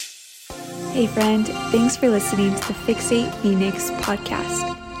Hey friend, thanks for listening to the Fixate Phoenix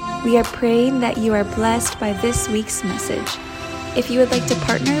podcast. We are praying that you are blessed by this week's message. If you would like to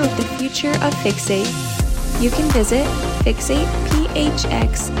partner with the future of Fixate, you can visit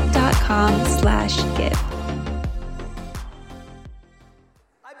fixatephx.com/give.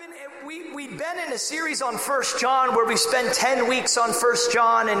 We've been in a series on 1 John where we spent 10 weeks on 1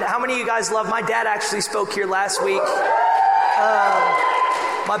 John. And how many of you guys love? My dad actually spoke here last week.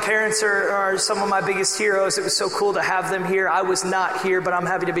 My parents are some of my biggest heroes. It was so cool to have them here. I was not here, but I'm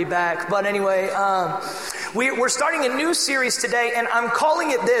happy to be back. But anyway, we're starting a new series today, and I'm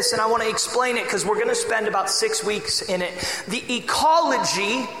calling it this, and I want to explain it because we're going to spend about 6 weeks in it. The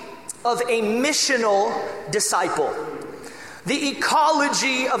ecology of a missional disciple. The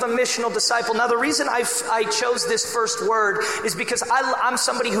ecology of a missional disciple. Now, the reason I chose this first word is because I'm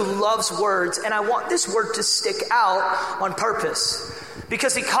somebody who loves words, and I want this word to stick out on purpose.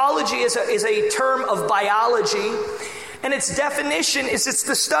 Because ecology is a term of biology, and its definition is it's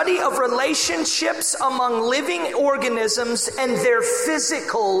the study of relationships among living organisms and their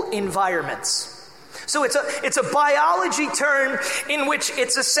physical environments. So it's a biology term in which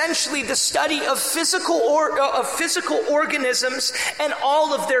it's essentially the study of physical organisms and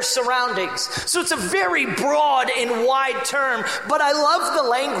all of their surroundings. So it's a very broad and wide term, but I love the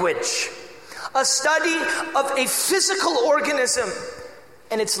language. A study of a physical organism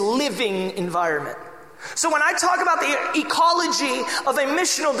and its living environment. So when I talk about the ecology of a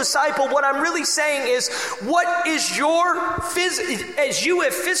missional disciple, what I'm really saying is, what is as you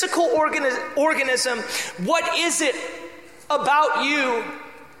a physical organism, what is it about you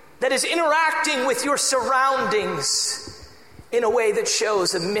that is interacting with your surroundings in a way that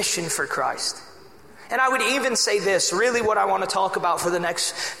shows a mission for Christ? And I would even say this, really what I want to talk about for the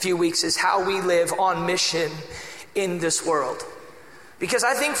next few weeks is how we live on mission in this world. Because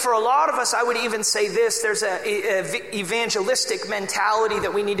I think for a lot of us, I would even say this, there's an evangelistic mentality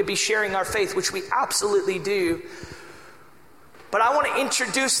that we need to be sharing our faith, which we absolutely do. But I want to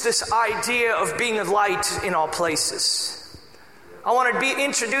introduce this idea of being a light in all places. I want to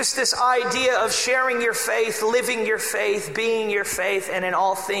introduce this idea of sharing your faith, living your faith, being your faith, and in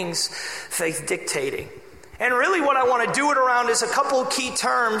all things, faith dictating. And really what I want to do it around is a couple of key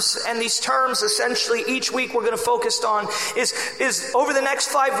terms, and these terms essentially each week we're going to focus on is over the next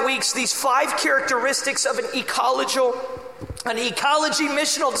 5 weeks, these 5 characteristics of an ecology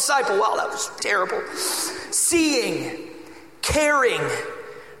missional disciple. Wow, that was terrible. Seeing, caring,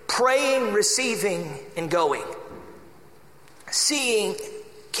 praying, receiving, and going. Seeing,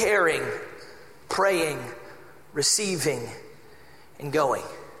 caring, praying, receiving, and going.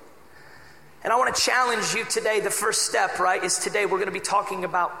 And I want to challenge you today. The first step, right, is today we're going to be talking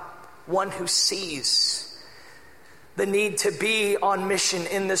about one who sees the need to be on mission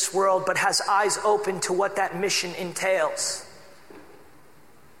in this world, but has eyes open to what that mission entails.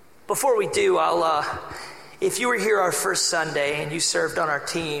 Before we do, if you were here our first Sunday and you served on our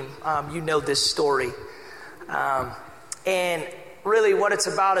team, you know this story. And really what it's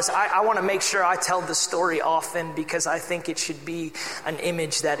about is I want to make sure I tell the story often because I think it should be an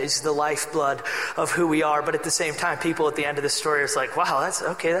image that is the lifeblood of who we are. But at the same time, people at the end of the story are like, wow,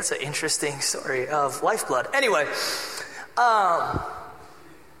 that's an interesting story of lifeblood. Anyway, on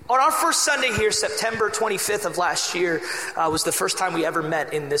our first Sunday here, September 25th of last year, was the first time we ever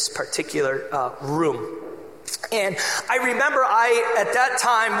met in this particular room. And I remember at that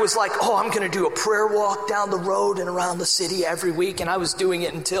time was like, I'm going to do a prayer walk down the road and around the city every week. And I was doing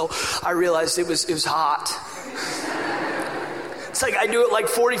it until I realized it was hot. It's like I do it like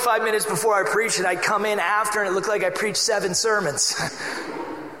 45 minutes before I preach, and I'd come in after and it looked like I preached 7 sermons.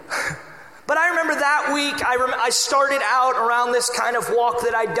 But I remember that week, I started out around this kind of walk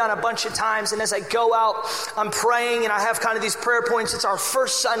that I'd done a bunch of times. And as I go out, I'm praying and I have kind of these prayer points. It's our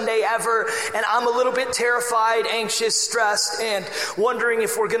first Sunday ever. And I'm a little bit terrified, anxious, stressed, and wondering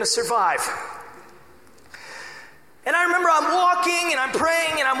if we're going to survive. And I remember I'm walking and I'm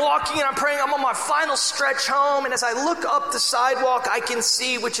praying and I'm walking and I'm praying. I'm on my final stretch home. And as I look up the sidewalk, I can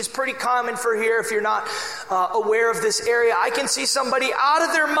see, which is pretty common for here if you're not aware of this area, I can see somebody out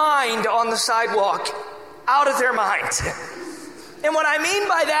of their mind on the sidewalk. Out of their mind. And what I mean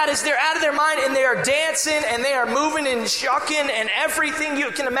by that is they're out of their mind and they are dancing and they are moving and shucking and everything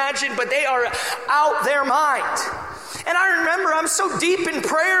you can imagine, but they are out their mind. And I remember I'm so deep in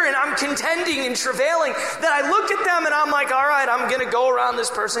prayer and I'm contending and travailing that I look at them and I'm like, all right, I'm going to go around this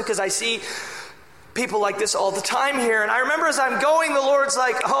person because I see people like this all the time here. And I remember as I'm going, the Lord's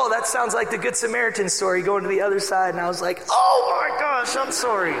like, that sounds like the Good Samaritan story, going to the other side. And I was like, oh my gosh, I'm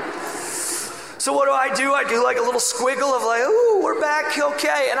sorry. So what do? I do like a little squiggle of like, ooh, we're back,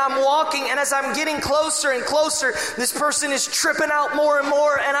 okay. And I'm walking, and as I'm getting closer and closer, this person is tripping out more and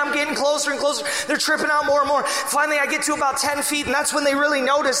more, and I'm getting closer and closer. They're tripping out more and more. Finally, I get to about 10 feet, and that's when they really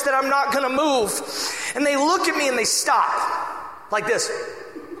notice that I'm not going to move. And they look at me, and they stop. Like this.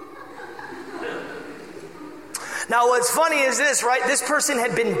 Now, what's funny is this, right? This person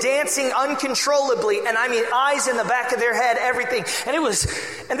had been dancing uncontrollably, and I mean, eyes in the back of their head, everything.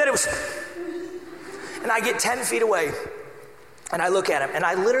 And I get 10 feet away, and I look at him, and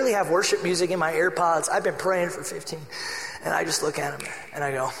I literally have worship music in my AirPods. I've been praying for 15, and I just look at him, and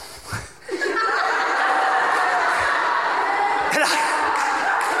I go,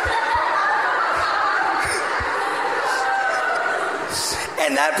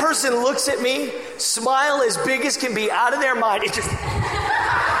 and that person looks at me, smile as big as can be, out of their mind.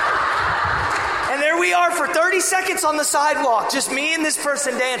 And there we are for 30 seconds on the sidewalk, just me and this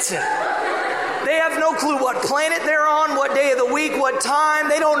person dancing. They have no clue what planet they're on, what day of the week, what time.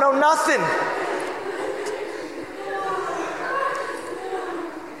 They don't know nothing.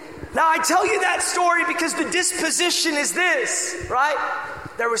 Now, I tell you that story because the disposition is this, right?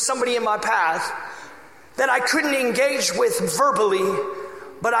 There was somebody in my path that I couldn't engage with verbally,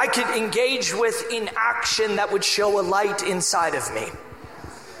 but I could engage with in action that would show a light inside of me.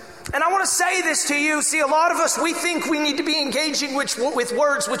 And I want to say this to you. See, a lot of us, we think we need to be engaging with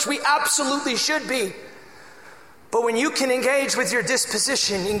words, which we absolutely should be. But when you can engage with your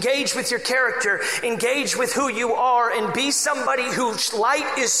disposition, engage with your character, engage with who you are, and be somebody whose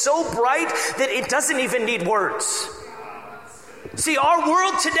light is so bright that it doesn't even need words. See, our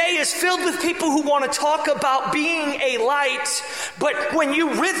world today is filled with people who want to talk about being a light, but when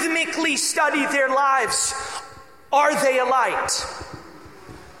you rhythmically study their lives, are they a light?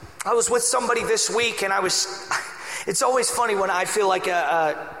 I was with somebody this week, and it's always funny when I feel like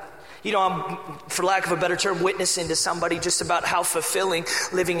I'm, for lack of a better term, witnessing to somebody just about how fulfilling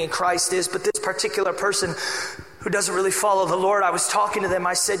living in Christ is. But this particular person who doesn't really follow the Lord, I was talking to them.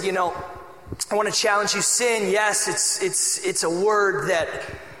 I said, I want to challenge you. Sin, yes, it's a word that,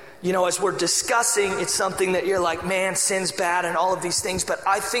 as we're discussing, it's something that you're like, man, sin's bad and all of these things. But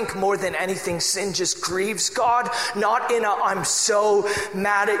I think more than anything, sin just grieves God. Not in a, I'm so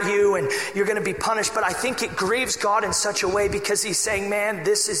mad at you and you're going to be punished. But I think it grieves God in such a way because he's saying, man,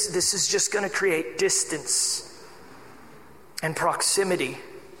 this is just going to create distance and proximity.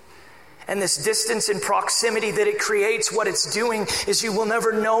 And this distance and proximity that it creates, what it's doing is you will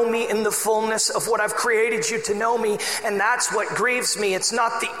never know me in the fullness of what I've created you to know me. And that's what grieves me. It's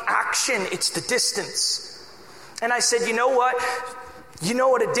not the action, it's the distance. And I said, you know what? You know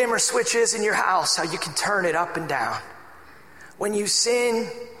what a dimmer switch is in your house, how you can turn it up and down. When you sin,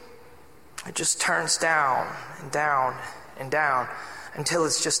 it just turns down and down and down until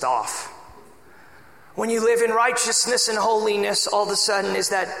it's just off. When you live in righteousness and holiness, all of a sudden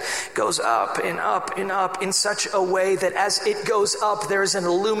that goes up and up and up in such a way that as it goes up, there's an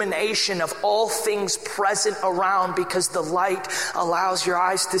illumination of all things present around because the light allows your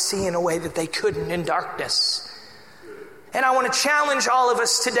eyes to see in a way that they couldn't in darkness. And I want to challenge all of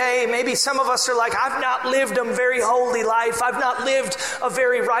us today. Maybe some of us are like, I've not lived a very holy life. I've not lived a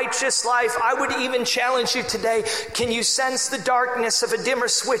very righteous life. I would even challenge you today. Can you sense the darkness of a dimmer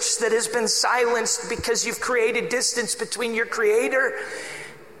switch that has been silenced because you've created distance between your Creator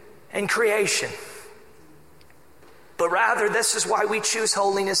and creation? But rather, this is why we choose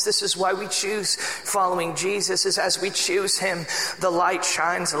holiness. This is why we choose following Jesus, is as we choose Him, the light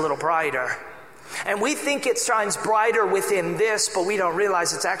shines a little brighter. And we think it shines brighter within this, but we don't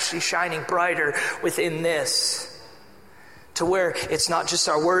realize it's actually shining brighter within this. To where it's not just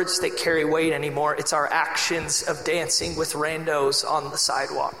our words that carry weight anymore, it's our actions of dancing with randos on the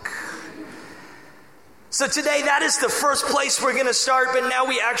sidewalk. So today, that is the first place we're going to start, but now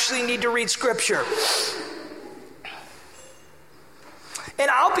we actually need to read Scripture. And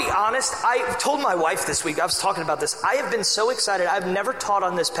I'll be honest, I told my wife this week, I was talking about this. I have been so excited. I've never taught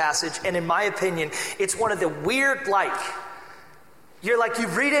on this passage. And in my opinion, it's one of the weird, you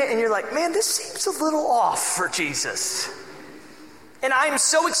read it and you're like, man, this seems a little off for Jesus. And I'm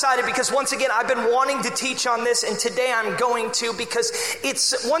so excited because once again, I've been wanting to teach on this. And today I'm going to, because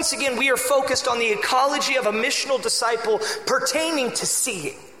it's, once again, we are focused on the ecology of a missional disciple pertaining to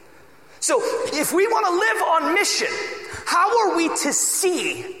seeing. So if we want to live on mission, how are we to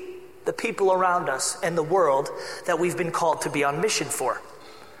see the people around us and the world that we've been called to be on mission for?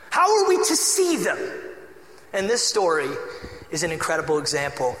 How are we to see them? And this story is an incredible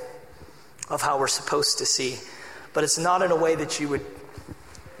example of how we're supposed to see. But it's not in a way that you would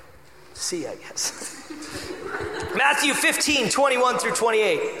see, I guess. Matthew 15, 21 through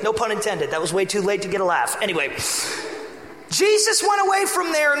 28. No pun intended. That was way too late to get a laugh. Anyway, Jesus went away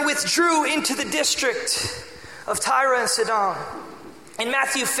from there and withdrew into the district of Tyre and Sidon. In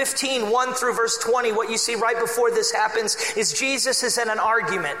Matthew 15, 1 through verse 20, what you see right before this happens is Jesus is in an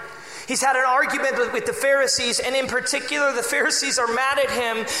argument. He's had an argument with the Pharisees, and in particular, the Pharisees are mad at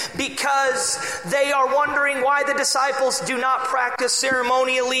him because they are wondering why the disciples do not practice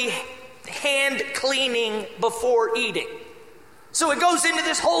ceremonially hand cleaning before eating. So it goes into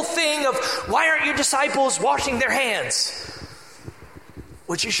this whole thing of, why aren't your disciples washing their hands?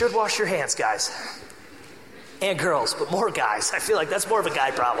 Which you should wash your hands, guys. And girls, but more guys. I feel like that's more of a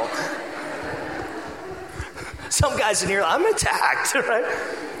guy problem. Some guys in here, I'm attacked, right?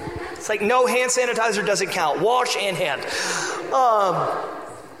 It's like, no, hand sanitizer doesn't count. Wash and hand.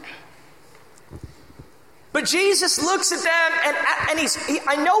 But Jesus looks at them, and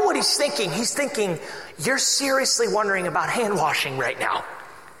I know what he's thinking. He's thinking, you're seriously wondering about hand washing right now.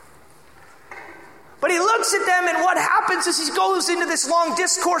 But he looks at them, and what happens is he goes into this long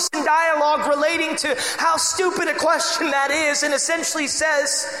discourse and dialogue relating to how stupid a question that is, and essentially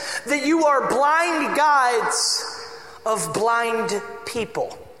says that you are blind guides of blind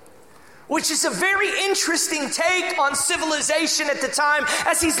people. Which is a very interesting take on civilization at the time.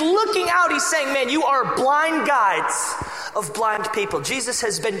 As he's looking out, he's saying, man, you are blind guides of blind people. Jesus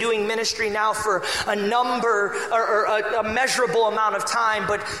has been doing ministry now for a measurable amount of time,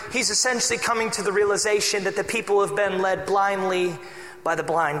 but he's essentially coming to the realization that the people have been led blindly by the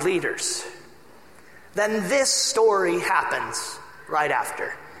blind leaders. Then this story happens right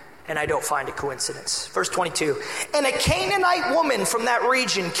after. And I don't find a coincidence. Verse 22, and a Canaanite woman from that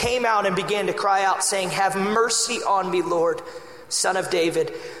region came out and began to cry out, saying, have mercy on me, Lord, Son of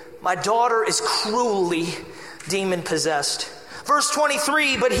David. My daughter is cruelly demon-possessed. Verse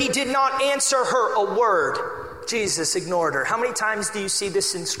 23, but he did not answer her a word. Jesus ignored her. How many times do you see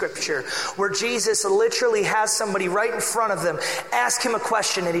this in Scripture, where Jesus literally has somebody right in front of them, ask him a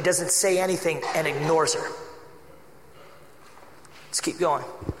question, and he doesn't say anything and ignores her? Let's keep going.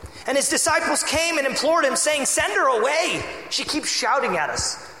 And his disciples came and implored him, saying, send her away. She keeps shouting at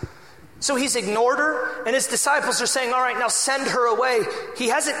us. So he's ignored her, and his disciples are saying, all right, now send her away. He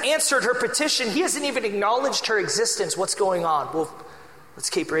hasn't answered her petition. He hasn't even acknowledged her existence. What's going on? Well, let's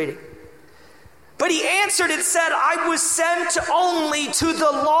keep reading. But he answered and said, I was sent only to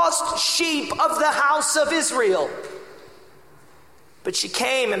the lost sheep of the house of Israel. But she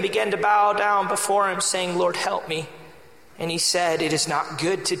came and began to bow down before him, saying, Lord, help me. And he said, it is not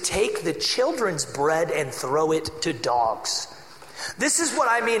good to take the children's bread and throw it to dogs. This is what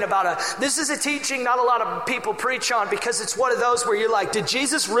I mean about this is a teaching not a lot of people preach on, because it's one of those where you're like, did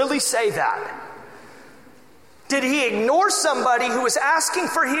Jesus really say that? Did he ignore somebody who was asking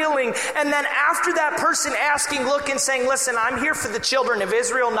for healing, and then after that person asking, look and saying, listen, I'm here for the children of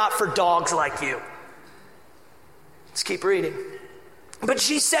Israel, not for dogs like you? Let's keep reading. But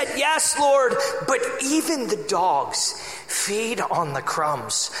she said, yes, Lord, but even the dogs feed on the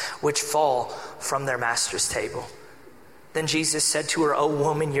crumbs which fall from their master's table. Then Jesus said to her, O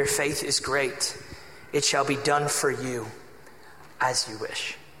woman, your faith is great. It shall be done for you as you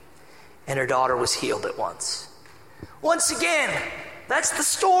wish. And her daughter was healed at once. Once again, that's the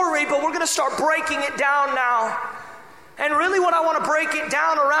story, but we're going to start breaking it down now. And really what I want to break it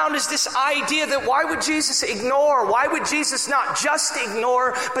down around is this idea that why would Jesus ignore? Why would Jesus not just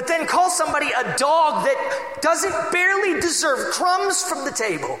ignore, but then call somebody a dog that doesn't barely deserve crumbs from the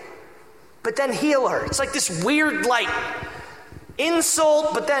table, but then heal her? It's like this weird, like,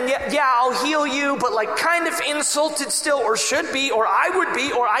 insult, but then, yeah, I'll heal you, but like kind of insulted still, or should be, or I would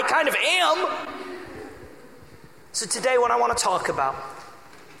be, or I kind of am. So today what I want to talk about,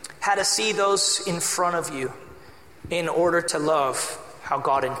 how to see those in front of you in order to love how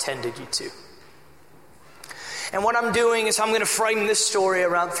God intended you to. And what I'm doing is I'm going to frame this story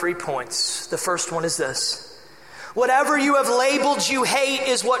around 3 points. The first one is this. Whatever you have labeled you hate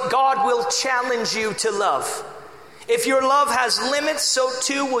is what God will challenge you to love. If your love has limits, so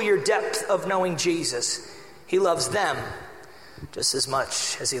too will your depth of knowing Jesus. He loves them just as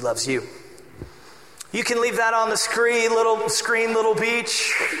much as he loves you. You can leave that on the screen, little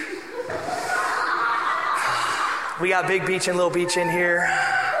beach. We got Big Beach and Little Beach in here.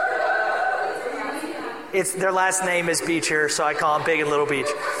 Their last name is Beecher, so I call them Big and Little Beach.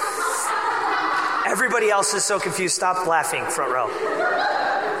 Everybody else is so confused. Stop laughing, front row.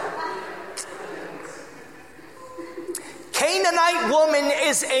 Canaanite woman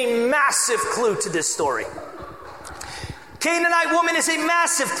is a massive clue to this story. Canaanite woman is a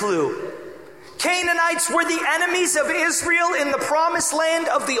massive clue. Canaanites were the enemies of Israel in the promised land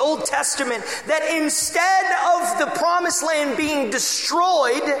of the Old Testament, that instead of the promised land being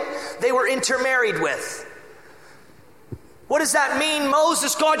destroyed, they were intermarried with. What does that mean?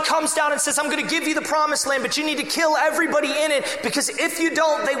 Moses, God comes down and says, I'm going to give you the promised land, but you need to kill everybody in it, because if you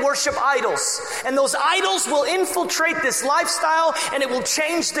don't, they worship idols. And those idols will infiltrate this lifestyle, and it will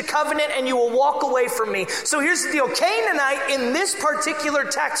change the covenant, and you will walk away from me. So here's the deal. Canaanite in this particular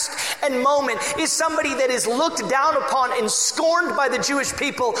text and moment is somebody that is looked down upon and scorned by the Jewish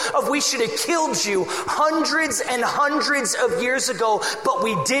people of, we should have killed you hundreds and hundreds of years ago, but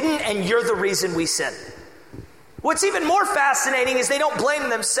we didn't, and you're the reason we sinned. What's even more fascinating is they don't blame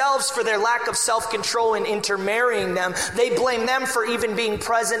themselves for their lack of self-control in intermarrying them. They blame them for even being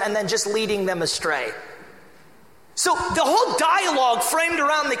present and then just leading them astray. So the whole dialogue framed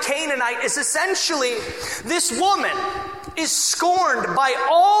around the Canaanite is essentially, this woman is scorned by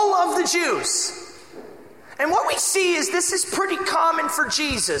all of the Jews. And what we see is this is pretty common for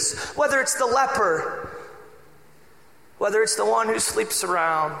Jesus, whether it's the leper, whether it's the one who sleeps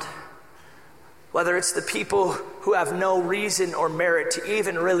around, whether it's the people who have no reason or merit to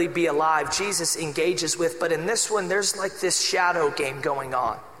even really be alive, Jesus engages with. But in this one, there's like this shadow game going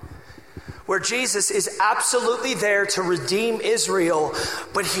on, where Jesus is absolutely there to redeem Israel,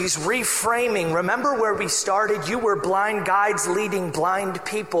 but he's reframing. Remember where we started? You were blind guides leading blind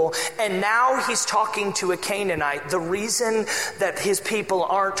people. And now he's talking to a Canaanite. The reason that his people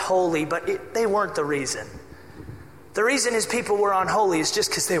aren't holy, but they weren't the reason. The reason his people were unholy is just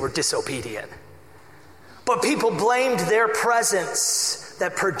because they were disobedient. But people blamed their presence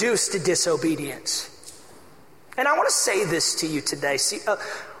that produced disobedience. And I want to say this to you today. See,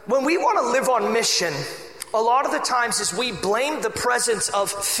 when we want to live on mission, a lot of the times is we blame the presence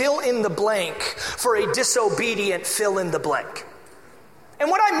of fill in the blank for a disobedient fill in the blank. And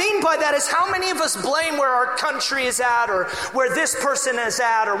what I mean by that is, how many of us blame where our country is at, or where this person is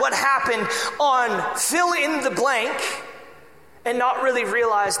at, or what happened on fill in the blank, and not really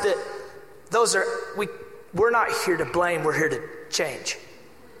realize that we're not here to blame, we're here to change.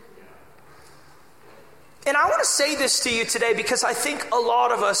 And I want to say this to you today, because I think a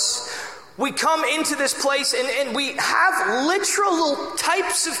lot of us, we come into this place and we have literal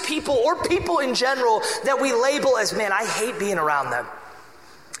types of people, or people in general, that we label as, man, I hate being around them.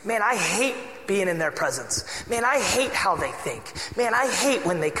 Man, I hate being in their presence. Man, I hate how they think. Man, I hate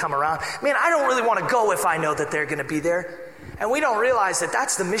when they come around. Man, I don't really want to go if I know that they're going to be there. And we don't realize that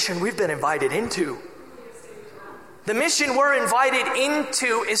that's the mission we've been invited into. The mission we're invited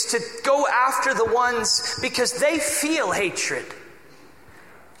into is to go after the ones because they feel hatred.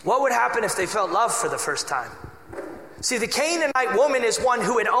 What would happen if they felt love for the first time? See, the Canaanite woman is one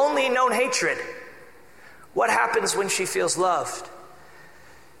who had only known hatred. What happens when she feels loved?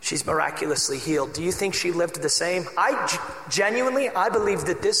 She's miraculously healed. Do you think she lived the same? I believe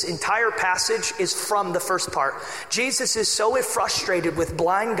that this entire passage is from the first part. Jesus is so frustrated with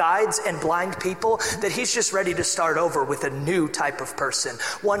blind guides and blind people that he's just ready to start over with a new type of person.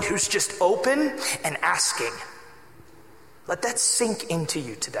 One who's just open and asking. Let that sink into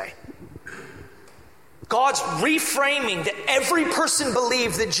you today. God's reframing that every person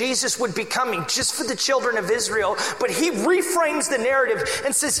believed that Jesus would be coming just for the children of Israel, but he reframes the narrative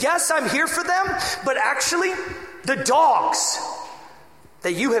and says, yes, I'm here for them, but actually the dogs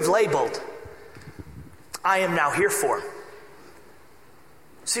that you have labeled, I am now here for.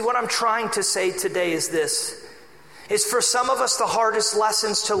 See, what I'm trying to say today is this, is for some of us, the hardest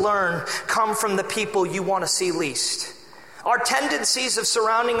lessons to learn come from the people you want to see least. Our tendencies of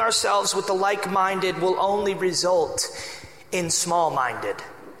surrounding ourselves with the like-minded will only result in small-minded.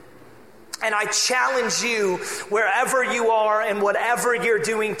 And I challenge you, wherever you are and whatever you're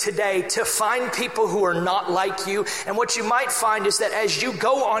doing today, to find people who are not like you. And what you might find is that as you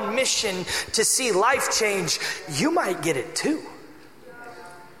go on mission to see life change, you might get it too.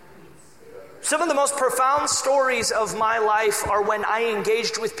 Some of the most profound stories of my life are when I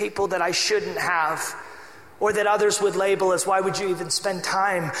engaged with people that I shouldn't have, or that others would label as, why would you even spend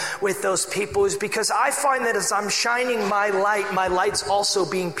time with those people? Is because I find that as I'm shining my light's also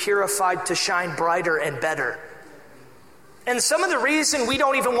being purified to shine brighter and better. And some of the reason we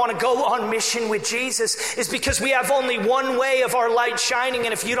don't even want to go on mission with Jesus is because we have only one way of our light shining,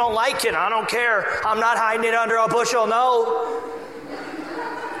 and if you don't like it, I don't care. I'm not hiding it under a bushel, no.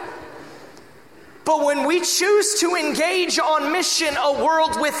 But when we choose to engage on mission, a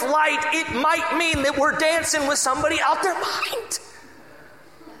world with light, it might mean that we're dancing with somebody out their mind.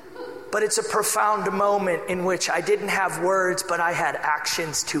 But it's a profound moment in which I didn't have words, but I had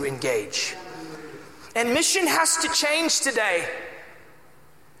actions to engage. And mission has to change today.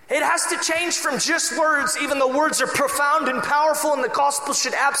 It has to change from just words, even though words are profound and powerful and the gospel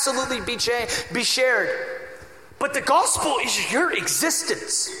should absolutely be shared. But the gospel is your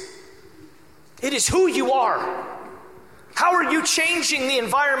existence. It is who you are. How are you changing the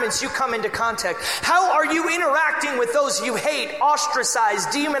environments you come into contact? How are you interacting with those you hate, ostracize,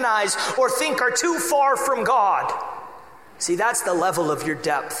 demonize, or think are too far from God? See, that's the level of your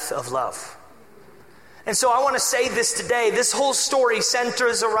depth of love. And so I want to say this today. This whole story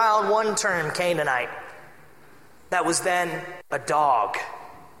centers around one term, Canaanite. That was then a dog.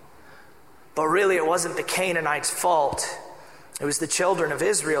 But really it wasn't the Canaanites' fault. It was the children of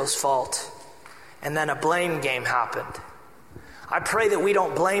Israel's fault. And then a blame game happened. I pray that we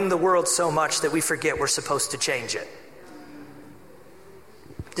don't blame the world so much that we forget we're supposed to change it.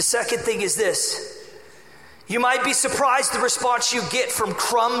 The second thing is this. You might be surprised the response you get from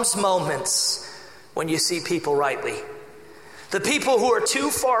crumbs moments when you see people rightly. The people who are too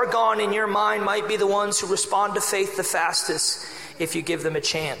far gone in your mind might be the ones who respond to faith the fastest if you give them a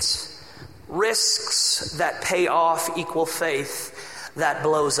chance. Risks that pay off equal faith that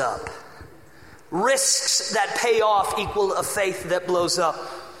blows up. Risks that pay off equal a faith that blows up.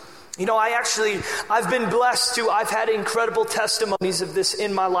 You know, I've been blessed I've had incredible testimonies of this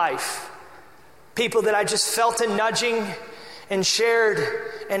in my life. People that I just felt a nudging and shared,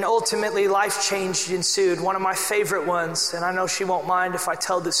 and ultimately life change ensued. One of my favorite ones, and I know she won't mind if I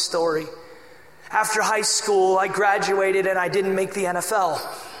tell this story. After high school, I graduated and I didn't make the NFL.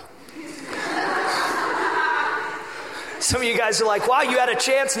 Some of you guys are like, wow, you had a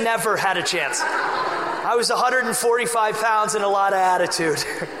chance? Never had a chance. I was 145 pounds and a lot of attitude.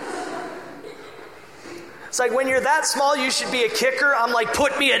 It's like, when you're that small, you should be a kicker. I'm like,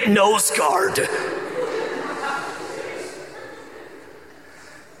 put me at nose guard.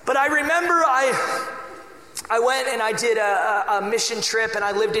 But I remember I went and I did a mission trip, and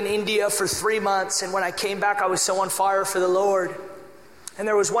I lived in India for 3 months. And when I came back, I was so on fire for the Lord. And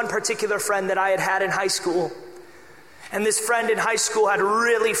there was one particular friend that I had in high school. And this friend in high school had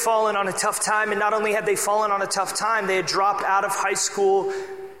really fallen on a tough time. And not only had they fallen on a tough time, they had dropped out of high school.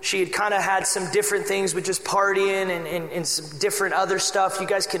 She had kind of had some different things with just partying and some different other stuff. You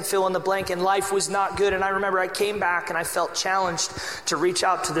guys can fill in the blank. And life was not good. And I remember I came back and I felt challenged to reach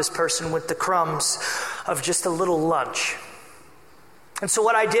out to this person with the crumbs of just a little lunch. And so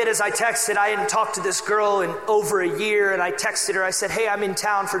what I did is I hadn't talked to this girl in over a year, and I texted her. I said, hey, I'm in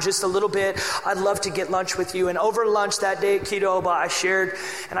town for just a little bit. I'd love to get lunch with you. And over lunch that day at Qdoba, I shared,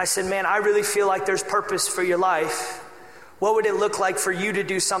 and I said, man, I really feel like there's purpose for your life. What would it look like for you to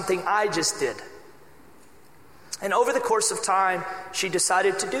do something I just did? And over the course of time, she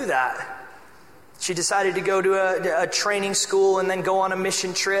decided to do that. She decided to go to a training school and then go on a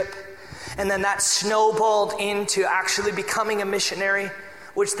mission trip. And then that snowballed into actually becoming a missionary,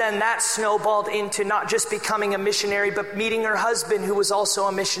 which then that snowballed into not just becoming a missionary, but meeting her husband, who was also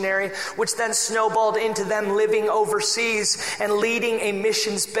a missionary, which then snowballed into them living overseas and leading a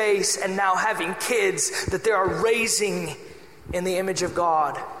missions base and now having kids that they are raising in the image of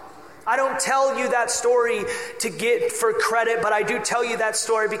God. I don't tell you that story to get for credit, but I do tell you that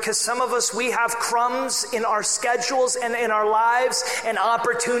story because some of us, we have crumbs in our schedules and in our lives and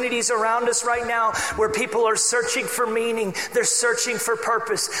opportunities around us right now where people are searching for meaning. They're searching for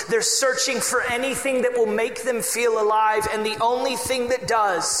purpose. They're searching for anything that will make them feel alive. And the only thing that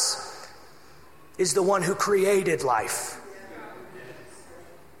does is the one who created life.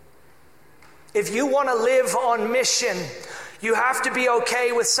 If you want to live on mission, you have to be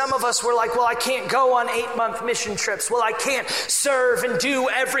okay with some of us. We're like, well, I can't go on 8-month mission trips. Well, I can't serve and do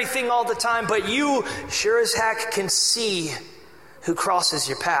everything all the time. But you sure as heck can see who crosses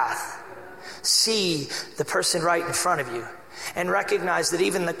your path. See the person right in front of you. And recognize that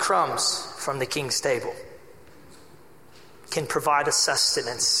even the crumbs from the king's table can provide a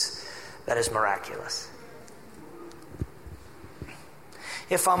sustenance that is miraculous.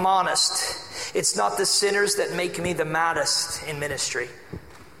 If I'm honest, it's not the sinners that make me the maddest in ministry.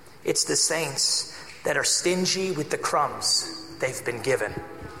 It's the saints that are stingy with the crumbs they've been given.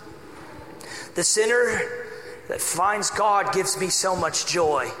 The sinner that finds God gives me so much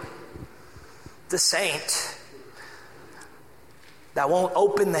joy. The saint that won't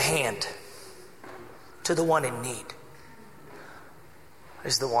open the hand to the one in need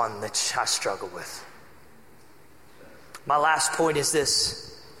is the one that I struggle with. My last point is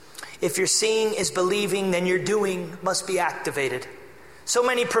this. If your seeing is believing, then your doing must be activated. So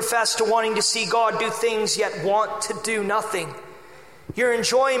many profess to wanting to see God do things, yet want to do nothing. Your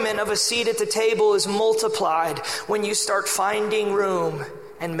enjoyment of a seat at the table is multiplied when you start finding room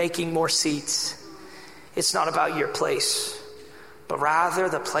and making more seats. It's not about your place, but rather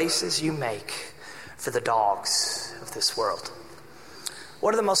the places you make for the dogs of this world.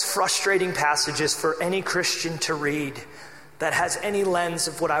 One of the most frustrating passages for any Christian to read that has any lens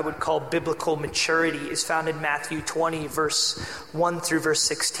of what I would call biblical maturity is found in Matthew 20, verse 1 through verse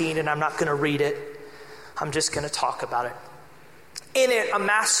 16, and I'm not going to read it. I'm just going to talk about it. In it, a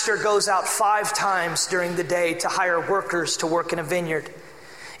master goes out 5 times during the day to hire workers to work in a vineyard.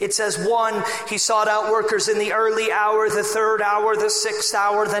 It says, 1, he sought out workers in the early hour, the 3rd hour, the 6th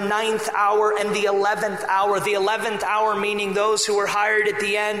hour, the 9th hour, and the 11th hour. The 11th hour meaning those who were hired at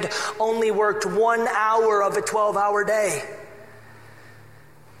the end only worked 1 hour of a 12-hour day.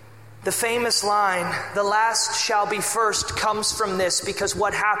 The famous line, "The last shall be first," comes from this, because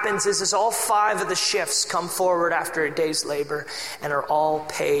what happens is all 5 of the shifts come forward after a day's labor and are all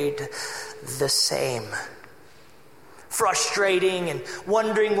paid the same. Frustrating and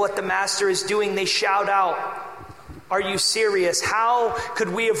wondering what the master is doing, they shout out, "Are you serious? How could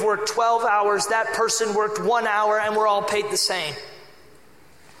we have worked 12 hours, that person worked 1 hour, and we're all paid the same?"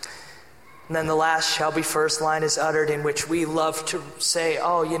 And then the "last shall be first" line is uttered, in which we love to say,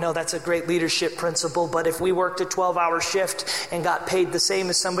 "Oh, that's a great leadership principle, but if we worked a 12-hour shift and got paid the same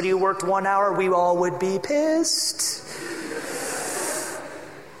as somebody who worked 1 hour, we all would be pissed."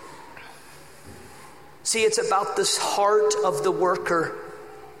 See, it's about this heart of the worker,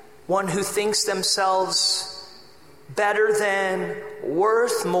 one who thinks themselves better than,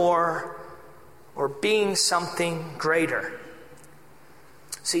 worth more, or being something greater.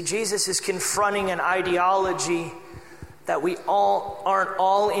 See, Jesus is confronting an ideology that we all aren't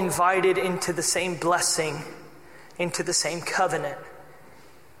all invited into the same blessing, into the same covenant,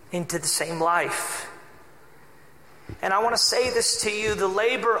 into the same life. And I want to say this to you, the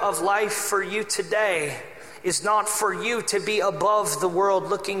labor of life for you today is not for you to be above the world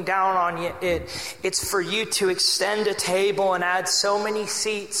looking down on it. It's for you to extend a table and add so many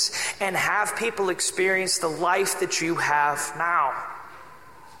seats and have people experience the life that you have now.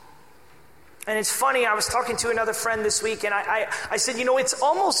 And it's funny, I was talking to another friend this week, and I said, it's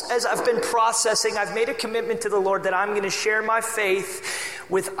almost as I've been processing, I've made a commitment to the Lord that I'm going to share my faith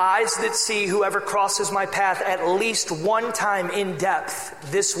with eyes that see whoever crosses my path at least one time in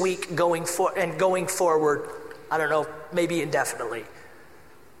depth this week going forward. I don't know, maybe indefinitely.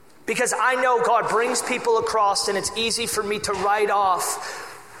 Because I know God brings people across, and it's easy for me to write off.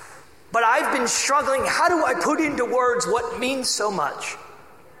 But I've been struggling. How do I put into words what means so much?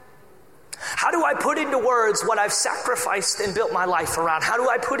 How do I put into words what I've sacrificed and built my life around? How do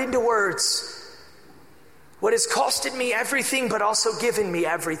I put into words what has costed me everything but also given me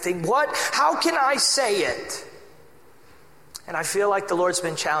everything? How can I say it? And I feel like the Lord's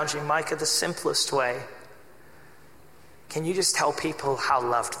been challenging Micah the simplest way. Can you just tell people how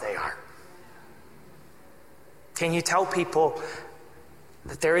loved they are? Can you tell people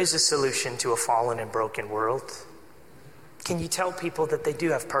that there is a solution to a fallen and broken world? Can you tell people that they do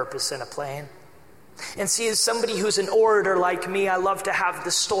have purpose and a plan? And see, as somebody who's an orator like me, I love to have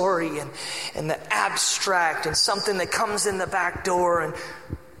the story and the abstract and something that comes in the back door.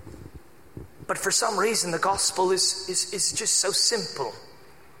 But for some reason, the gospel is just so simple.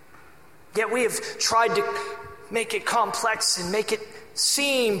 Yet we have tried to make it complex and make it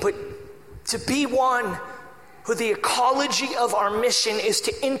seem, but to be one who the ecology of our mission is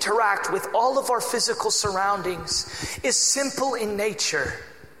to interact with all of our physical surroundings is simple in nature,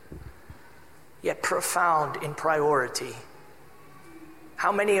 yet profound in priority.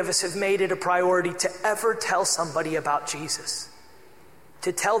 How many of us have made it a priority to ever tell somebody about Jesus?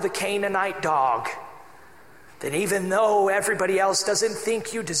 To tell the Canaanite dog that even though everybody else doesn't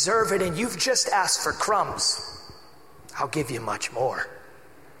think you deserve it and you've just asked for crumbs, I'll give you much more.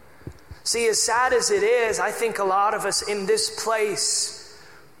 See, as sad as it is, I think a lot of us in this place,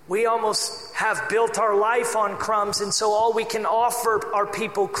 we almost have built our life on crumbs, and so all we can offer are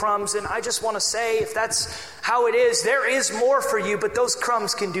people crumbs. And I just want to say, if that's how it is, there is more for you, but those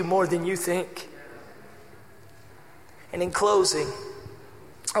crumbs can do more than you think. And in closing,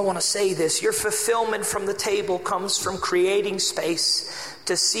 I want to say this: your fulfillment from the table comes from creating space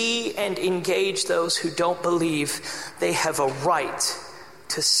to see and engage those who don't believe they have a right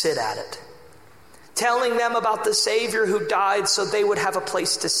to sit at it. Telling them about the Savior who died so they would have a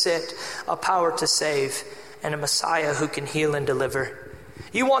place to sit, a power to save, and a Messiah who can heal and deliver.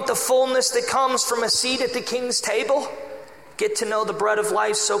 You want the fullness that comes from a seat at the King's table? Get to know the bread of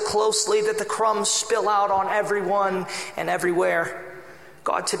life so closely that the crumbs spill out on everyone and everywhere.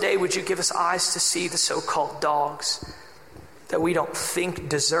 God, today would you give us eyes to see the so-called dogs that we don't think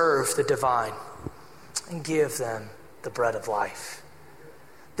deserve the divine, and give them the bread of life.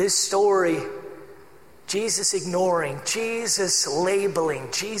 This story Jesus ignoring, Jesus labeling,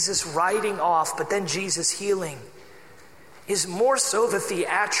 Jesus writing off, but then Jesus healing is more so the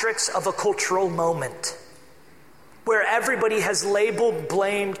theatrics of a cultural moment where everybody has labeled,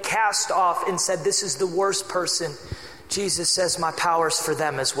 blamed, cast off, and said, this is the worst person. Jesus says, my power's for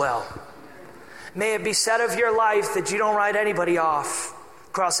them as well. May it be said of your life that you don't write anybody off,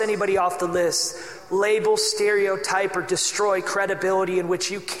 cross anybody off the list, label, stereotype, or destroy credibility in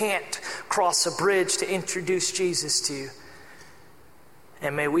which you can't cross a bridge to introduce Jesus to you.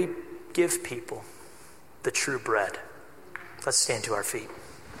 And may we give people the true bread. Let's stand to our feet.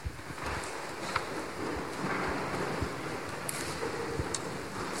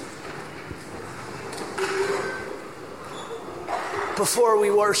 Before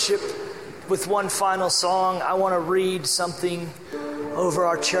we worship with one final song, I want to read something over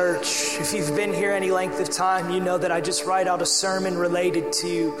our church. If you've been here any length of time, you know that I just write out a sermon related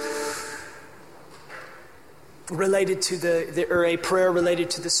to or a prayer related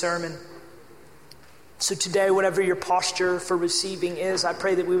to the sermon. So today, whatever your posture for receiving is, I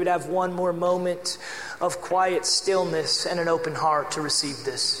pray that we would have one more moment of quiet stillness and an open heart to receive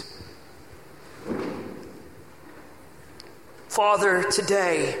this. Father,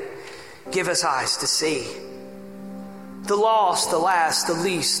 today, give us eyes to see the lost, the last, the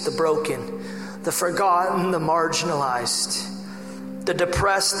least, the broken, the forgotten, the marginalized, the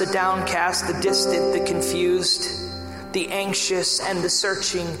depressed, the downcast, the distant, the confused, the anxious, and the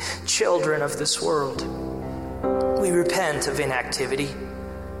searching children of this world. We repent of inactivity,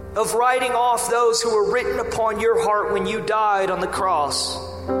 of writing off those who were written upon your heart when you died on the cross.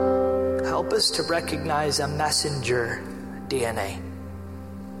 Help us to recognize a messenger DNA.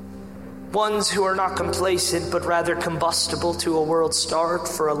 Ones who are not complacent, but rather combustible to a world starved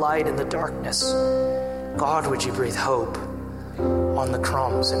for a light in the darkness. God, would you breathe hope on the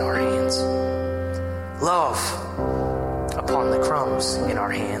crumbs in our hands? Love upon the crumbs in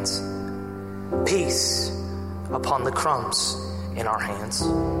our hands. Peace upon the crumbs in our hands.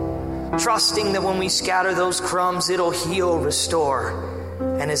 Trusting that when we scatter those crumbs, it'll heal, restore,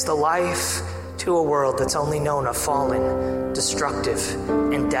 and is the life to a world that's only known a fallen, destructive,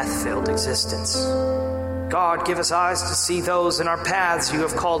 and death-filled existence. God, give us eyes to see those in our paths you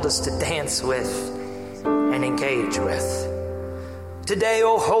have called us to dance with and engage with. Today,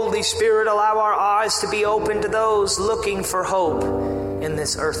 O Holy Spirit, allow our eyes to be open to those looking for hope in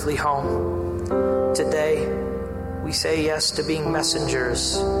this earthly home. Today, we say yes to being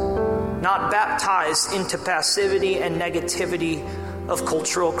messengers, not baptized into passivity and negativity of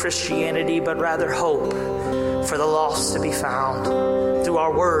cultural Christianity, but rather hope for the lost to be found through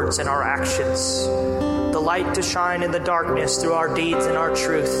our words and our actions, the light to shine in the darkness through our deeds and our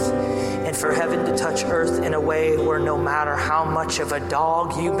truth, and for heaven to touch earth in a way where no matter how much of a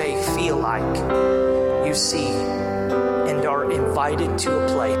dog you may feel like, you see and are invited to a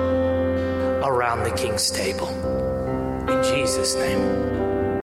place around the King's table. In Jesus' name.